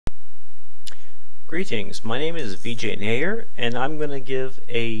Greetings, my name is Vijay Nair and I'm going to give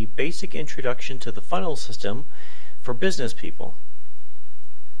a basic introduction to the funnel system for business people.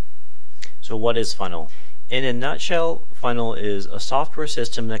 So what is funnel? In a nutshell, funnel is a software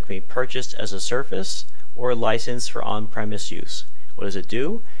system that can be purchased as a service or licensed for on-premise use. What does it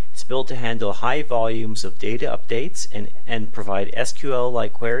do? It's built to handle high volumes of data updates and provide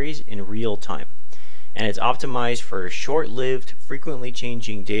SQL-like queries in real time. And it's optimized for short-lived, frequently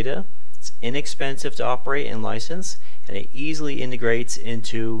changing data. It's inexpensive to operate and license, and it easily integrates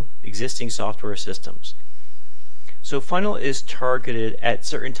into existing software systems. So Funnel is targeted at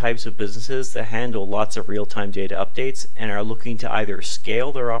certain types of businesses that handle lots of real-time data updates and are looking to either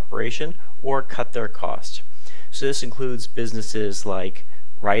scale their operation or cut their cost. So this includes businesses like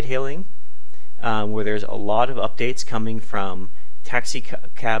ride-hailing, where there's a lot of updates coming from taxi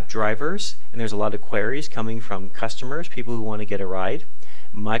cab drivers, and there's a lot of queries coming from customers, people who want to get a ride.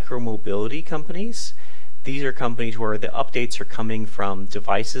 Micromobility companies. These are companies where the updates are coming from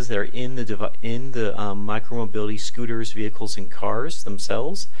devices that are in the micromobility scooters, vehicles, and cars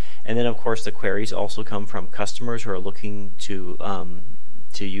themselves. And then, of course, the queries also come from customers who are looking to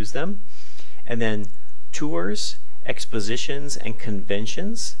use them. And then tours, expositions, and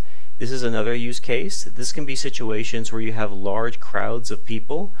conventions. This is another use case. This can be situations where you have large crowds of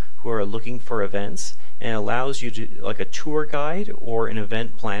people who are looking for events, and it allows you to, like a tour guide or an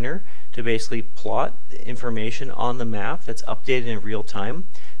event planner, to basically plot information on the map that's updated in real time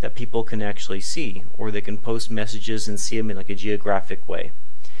that people can actually see, or they can post messages and see them in like a geographic way.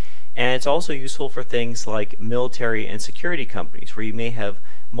 And it's also useful for things like military and security companies, where you may have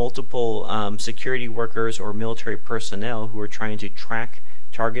multiple security workers or military personnel who are trying to track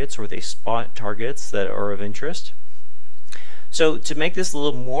targets, or they spot targets that are of interest. So to make this a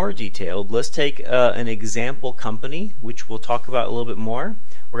little more detailed, let's take an example company, which we'll talk about a little bit more.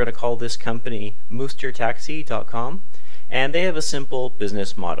 We're going to call this company moostertaxi.com, and they have a simple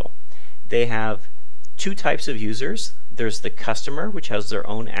business model. They have two types of users. There's the customer, which has their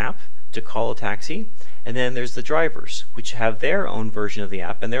own app to call a taxi, and then there's the drivers, which have their own version of the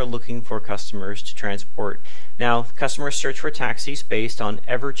app, and they're looking for customers to transport. Now, customers search for taxis based on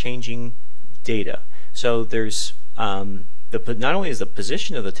ever-changing data. So there's not only is the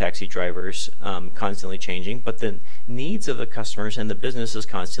position of the taxi drivers constantly changing, but the needs of the customers and the business is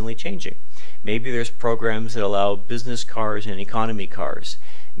constantly changing. Maybe there's programs that allow business cars and economy cars.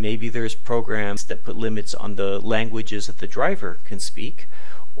 Maybe there's programs that put limits on the languages that the driver can speak,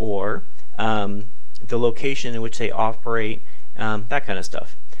 or the location in which they operate, that kind of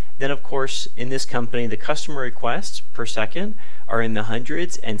stuff. Then, of course, in this company, the customer requests per second are in the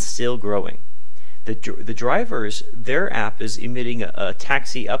hundreds and still growing. The drivers, their app is emitting a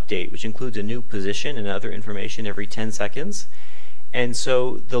taxi update, which includes a new position and other information every 10 seconds. And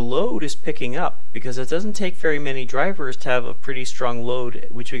so the load is picking up because it doesn't take very many drivers to have a pretty strong load,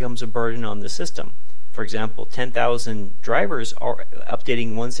 which becomes a burden on the system. For example, 10,000 drivers are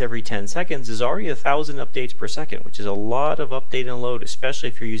updating once every 10 seconds is already 1,000 updates per second, which is a lot of update and load, especially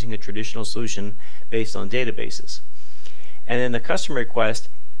if you're using a traditional solution based on databases. And then the customer request,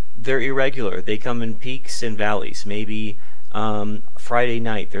 they're irregular. They come in peaks and valleys. Maybe Friday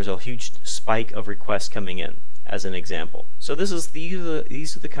night there's a huge spike of requests coming in, as an example. So these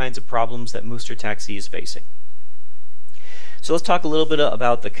are the kinds of problems that Mooster Taxi is facing. So let's talk a little bit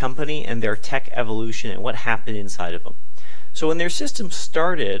about the company and their tech evolution and what happened inside of them. So when their system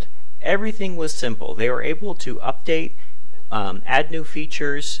started, everything was simple. They were able to update, add new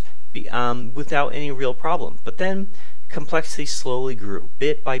features without any real problem. But then complexity slowly grew,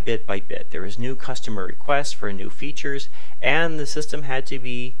 bit by bit by bit. There was new customer requests for new features, and the system had to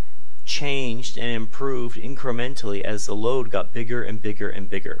be changed and improved incrementally as the load got bigger and bigger and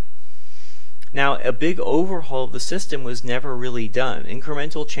bigger. Now, a big overhaul of the system was never really done.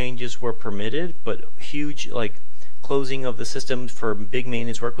 Incremental changes were permitted, but huge, like, closing of the system for big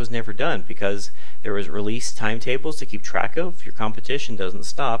maintenance work was never done because there was release timetables to keep track of. Your competition doesn't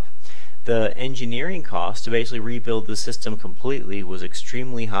stop. The engineering cost to basically rebuild the system completely was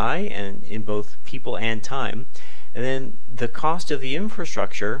extremely high, and in both people and time. And then the cost of the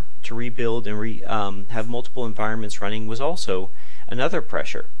infrastructure to rebuild and have multiple environments running was also another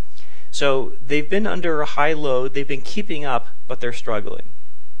pressure. So they've been under a high load, they've been keeping up, but they're struggling.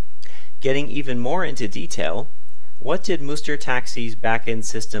 Getting even more into detail, what did Mooster Taxi's backend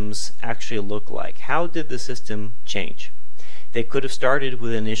systems actually look like? How did the system change? They could have started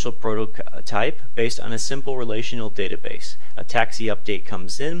with an initial prototype based on a simple relational database. A taxi update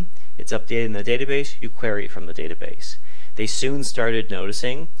comes in, it's updated in the database, you query it from the database. They soon started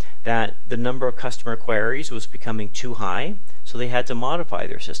noticing that the number of customer queries was becoming too high, so they had to modify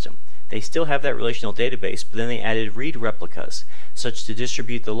their system. They still have that relational database, but then they added read replicas, such to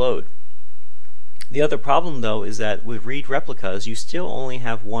distribute the load. The other problem though is that with read replicas, you still only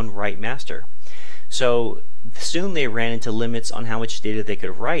have one write master. So soon they ran into limits on how much data they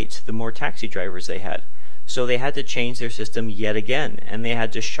could write, the more taxi drivers they had. So they had to change their system yet again, and they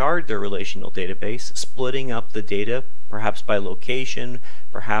had to shard their relational database, splitting up the data, perhaps by location,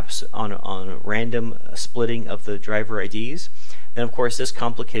 perhaps on a random splitting of the driver IDs. Then of course this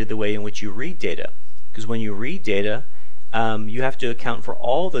complicated the way in which you read data, because when you read data, you have to account for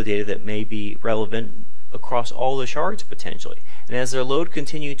all the data that may be relevant across all the shards potentially. And as their load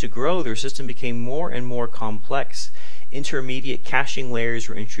continued to grow, their system became more and more complex. Intermediate caching layers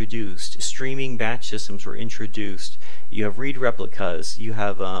were introduced, streaming batch systems were introduced, you have read replicas, you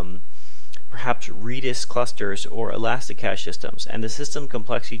have perhaps Redis clusters or Elasticache systems, and the system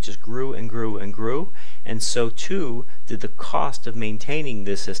complexity just grew and grew and grew, and so too did the cost of maintaining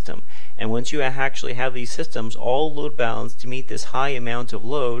this system. And once you actually have these systems all load balanced to meet this high amount of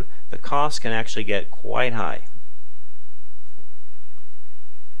load, the cost can actually get quite high.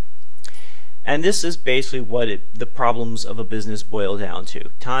 And this is basically what the problems of a business boil down to: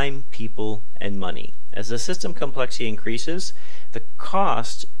 time, people, and money. As the system complexity increases, the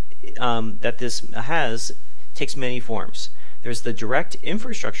cost that this has takes many forms. There's the direct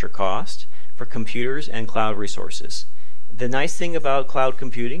infrastructure cost for computers and cloud resources. The nice thing about cloud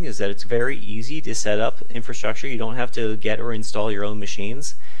computing is that it's very easy to set up infrastructure. You don't have to get or install your own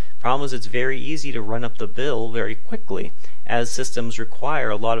machines. Problem is, it's very easy to run up the bill very quickly, as systems require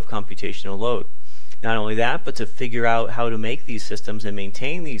a lot of computational load. Not only that, but to figure out how to make these systems and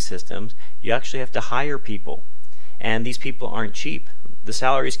maintain these systems, you actually have to hire people. And these people aren't cheap. The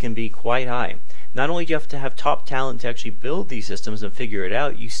salaries can be quite high. Not only do you have to have top talent to actually build these systems and figure it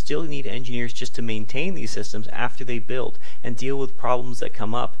out, you still need engineers just to maintain these systems after they build and deal with problems that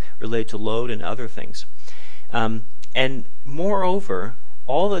come up related to load and other things. And moreover,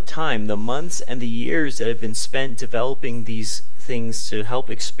 all the time, the months and the years that have been spent developing these things to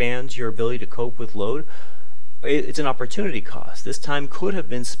help expand your ability to cope with load, it's an opportunity cost. This time could have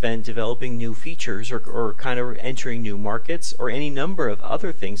been spent developing new features or kind of entering new markets or any number of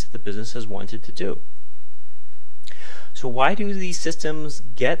other things that the business has wanted to do. So why do these systems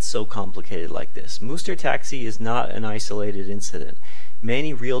get so complicated like this? Mooster Taxi is not an isolated incident.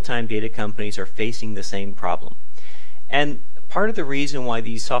 Many real-time data companies are facing the same problem. And part of the reason why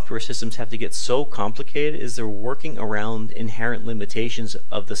these software systems have to get so complicated is they're working around inherent limitations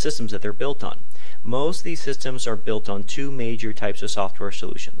of the systems that they're built on. Most of these systems are built on two major types of software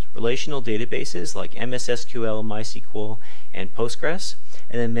solutions: relational databases like MS SQL, MySQL, and Postgres,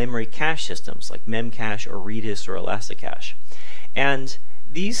 and then memory cache systems like Memcache or Redis or Elasticache. And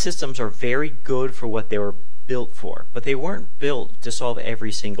these systems are very good for what they were built for, but they weren't built to solve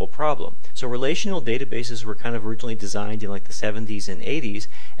every single problem. So relational databases were kind of originally designed in like the 70s and 80s,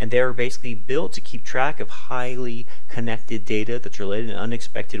 and they were basically built to keep track of highly connected data that's related in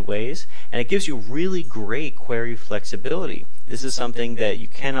unexpected ways, and it gives you really great query flexibility. This is something that you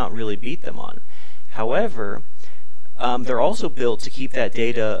cannot really beat them on. However, they're also built to keep that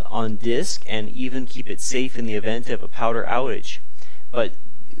data on disk and even keep it safe in the event of a powder outage. But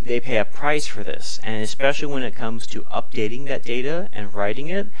they pay a price for this, and especially when it comes to updating that data and writing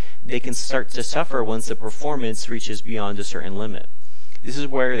it, they can start to suffer once the performance reaches beyond a certain limit. This is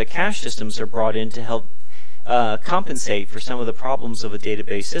where the cache systems are brought in to help compensate for some of the problems of a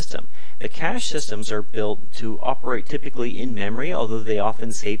database system. The cache systems are built to operate typically in memory, although they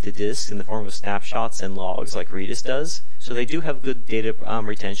often save to disk in the form of snapshots and logs like Redis does. So they do have good data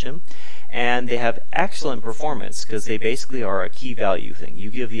retention. And they have excellent performance because they basically are a key value thing. You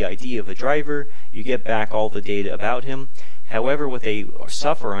give the ID of a driver, you get back all the data about him. However, what they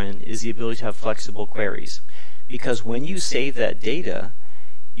suffer on is the ability to have flexible queries. Because when you save that data,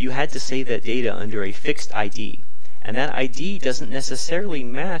 you had to save that data under a fixed ID. And that ID doesn't necessarily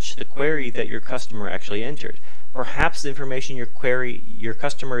match the query that your customer actually entered. Perhaps the information your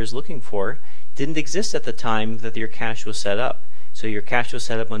customer is looking for didn't exist at the time that your cache was set up. So your cache was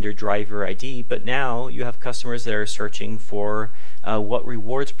set up under driver ID, but now you have customers that are searching for what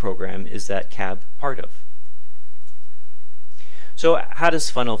rewards program is that cab part of. So how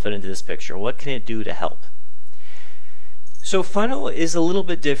does Funnel fit into this picture? What can it do to help? So Funnel is a little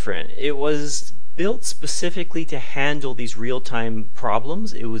bit different. It was built specifically to handle these real-time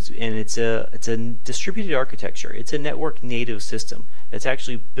problems. It's a distributed architecture. It's a network native system that's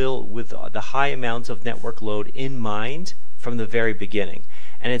actually built with the high amounts of network load in mind from the very beginning,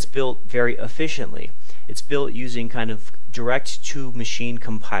 and it's built very efficiently. It's built using kind of direct to machine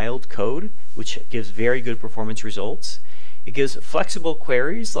compiled code, which gives very good performance results. It gives flexible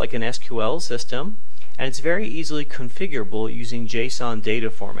queries like an SQL system, and it's very easily configurable using JSON data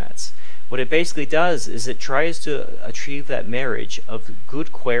formats. What it basically does is it tries to achieve that marriage of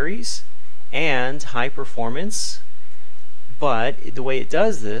good queries and high performance, but the way it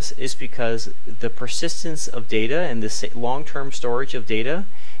does this is because the persistence of data and the long-term storage of data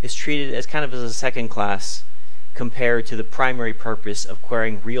is treated as kind of as a second class compared to the primary purpose of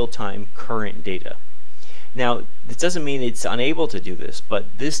querying real-time current data. Now, this doesn't mean it's unable to do this,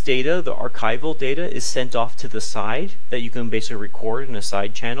 but this data, the archival data, is sent off to the side that you can basically record in a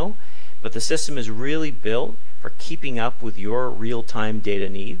side channel, but the system is really built for keeping up with your real-time data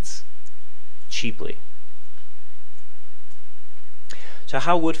needs cheaply. So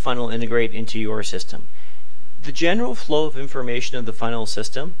how would Funnel integrate into your system? The general flow of information of the Funnel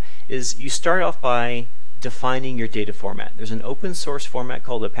system is you start off by defining your data format. There's an open source format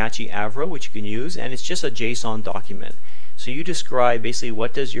called Apache Avro which you can use, and it's just a JSON document. So you describe basically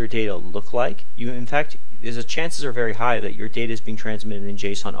what does your data look like. In fact, the chances are very high that your data is being transmitted in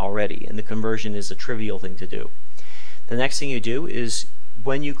JSON already, and the conversion is a trivial thing to do. The next thing you do is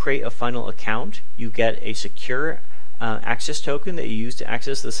when you create a Funnel account, you get a secure access token that you use to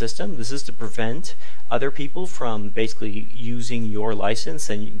access the system. This is to prevent other people from basically using your license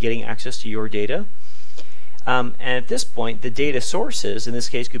and getting access to your data. And at this point, the data sources, in this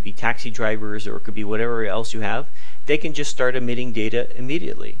case could be taxi drivers or it could be whatever else you have, they can just start emitting data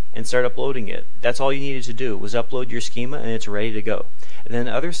immediately and start uploading it. That's all you needed to do was upload your schema and it's ready to go. And then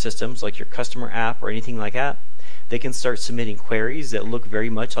other systems like your customer app or anything like that, they can start submitting queries that look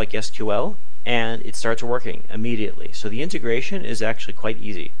very much like SQL, and it starts working immediately. So the integration is actually quite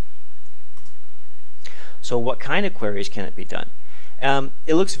easy. So what kind of queries can it be done?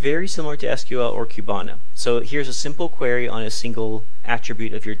 It looks very similar to SQL or Kibana. So here's a simple query on a single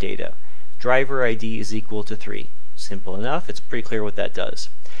attribute of your data. Driver ID is equal to 3. Simple enough, it's pretty clear what that does.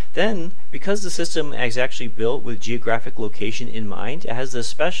 Then, because the system is actually built with geographic location in mind, it has this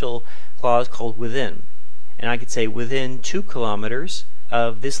special clause called within. And I could say within 2 kilometers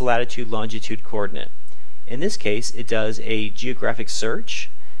of this latitude longitude coordinate. In this case, it does a geographic search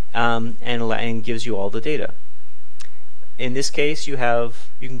and gives you all the data. In this case, you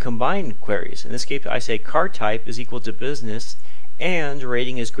can combine queries. In this case, I say car type is equal to business and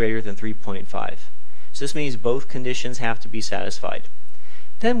rating is greater than 3.5. So this means both conditions have to be satisfied.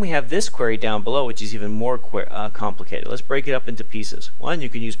 Then we have this query down below, which is even more complicated. Let's break it up into pieces. One, you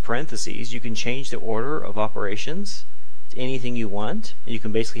can use parentheses. You can change the order of operations to anything you want. You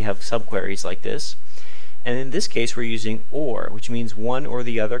can basically have subqueries like this. And in this case, we're using OR, which means one or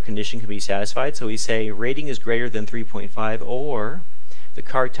the other condition can be satisfied. So we say rating is greater than 3.5, or the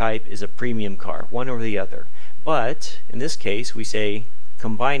car type is a premium car, one or the other. But in this case, we say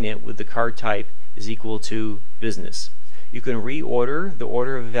combine it with the car type is equal to business. You can reorder the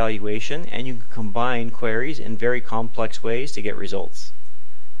order of evaluation, and you can combine queries in very complex ways to get results.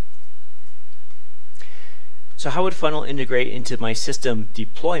 So how would Funnel integrate into my system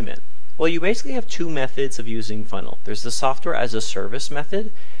deployment? Well, you basically have two methods of using Funnel. There's the software as a service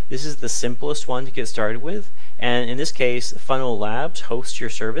method. This is the simplest one to get started with, and in this case, Funnel Labs hosts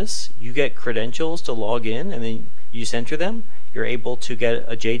your service. You get credentials to log in, and then you just enter them. You're able to get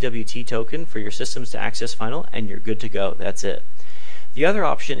a JWT token for your systems to access Funnel, and you're good to go. That's it. The other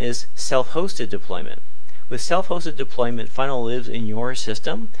option is self-hosted deployment. With self-hosted deployment, Funnel lives in your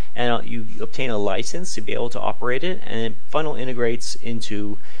system, and you obtain a license to be able to operate it, and Funnel integrates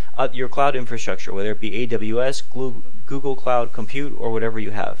into your cloud infrastructure, whether it be AWS, Google Cloud Compute, or whatever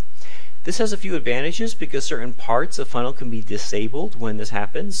you have. This has a few advantages because certain parts of Funnel can be disabled when this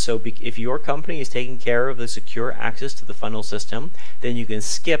happens. So if your company is taking care of the secure access to the Funnel system, then you can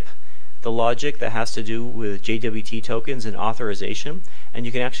skip the logic that has to do with JWT tokens and authorization, and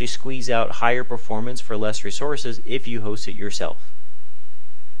you can actually squeeze out higher performance for less resources if you host it yourself.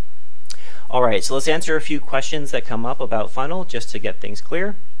 Alright, so let's answer a few questions that come up about Funnel just to get things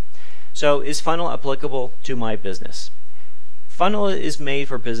clear. So, is Funnel applicable to my business? Funnel is made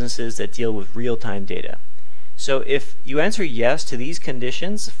for businesses that deal with real-time data. So if you answer yes to these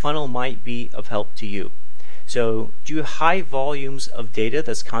conditions, Funnel might be of help to you. So do you have high volumes of data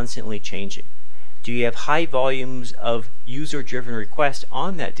that's constantly changing? Do you have high volumes of user-driven requests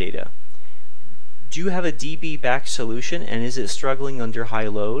on that data? Do you have a DB-backed solution, and is it struggling under high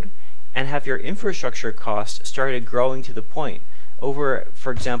load? And have your infrastructure costs started growing to the point over,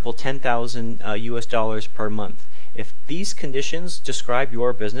 for example, $10,000 US per month? If these conditions describe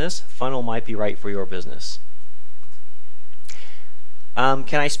your business, Funnel might be right for your business.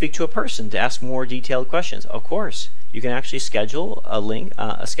 Can I speak to a person to ask more detailed questions? Of course. You can actually schedule a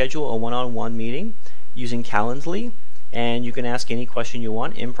one-on-one meeting using Calendly. and you can ask any question you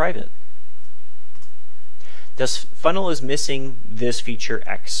want in private. Does Funnel is missing this feature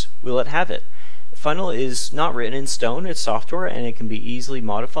X? Will it have it? Funnel is not written in stone, it's software and it can be easily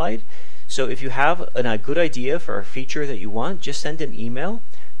modified. So if you have a good idea for a feature that you want, just send an email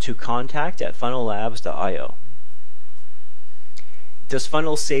to contact@funnellabs.io. Does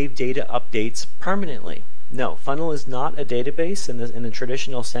Funnel save data updates permanently? No, Funnel is not a database in the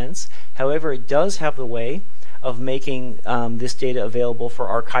traditional sense. However, it does have the way of making this data available for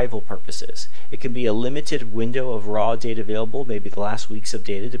archival purposes. It can be a limited window of raw data available, maybe the last weeks of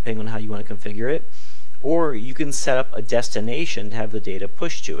data, depending on how you want to configure it. Or you can set up a destination to have the data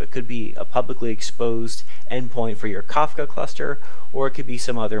pushed to. It could be a publicly exposed endpoint for your Kafka cluster, or it could be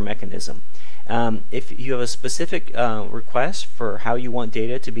some other mechanism. If you have a specific request for how you want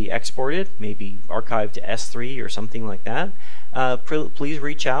data to be exported, maybe archived to S3 or something like that, please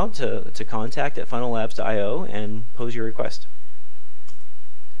reach out to contact@funnellabs.io and pose your request.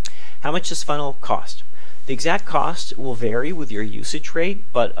 How much does Funnel cost? The exact cost will vary with your usage rate,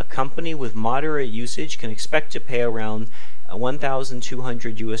 but a company with moderate usage can expect to pay around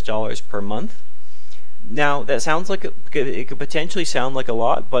 $1,200 per month. Now that sounds like it could potentially sound like a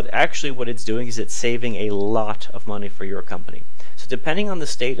lot, but actually what it's doing is it's saving a lot of money for your company. So depending on the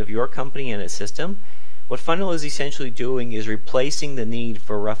state of your company and its system, what Funnel is essentially doing is replacing the need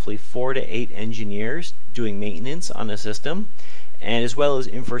for roughly 4 to 8 engineers doing maintenance on a system, and as well as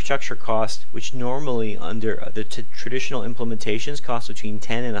infrastructure costs, which normally under the traditional implementations cost between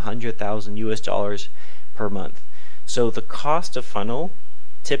 $10,000 and $100,000 per month. So the cost of Funnel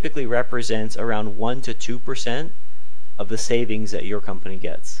typically represents around 1 to 2% of the savings that your company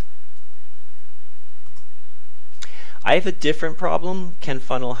gets. I have a different problem. Can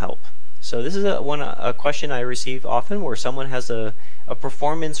Funnel help? So this is a question I receive often, where someone has a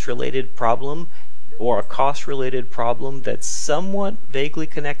performance related problem or a cost related problem that's somewhat vaguely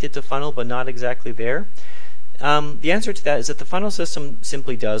connected to Funnel but not exactly there. The answer to that is that the Funnel system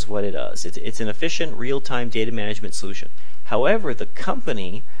simply does what it does. It's an efficient real-time data management solution. However, the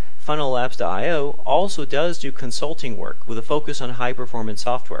company, funnellabs.io, also does do consulting work with a focus on high-performance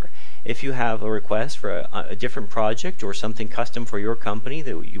software. If you have a request for a different project or something custom for your company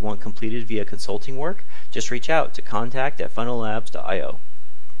that you want completed via consulting work, just reach out to contact@funnellabs.io.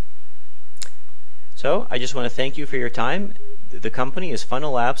 So I just want to thank you for your time. The company is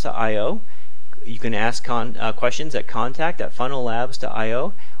funnellabs.io. You can ask questions at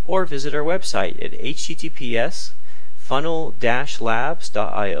contact@funnellabs.io or visit our website at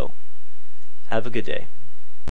https://funnel-labs.io. Have a good day.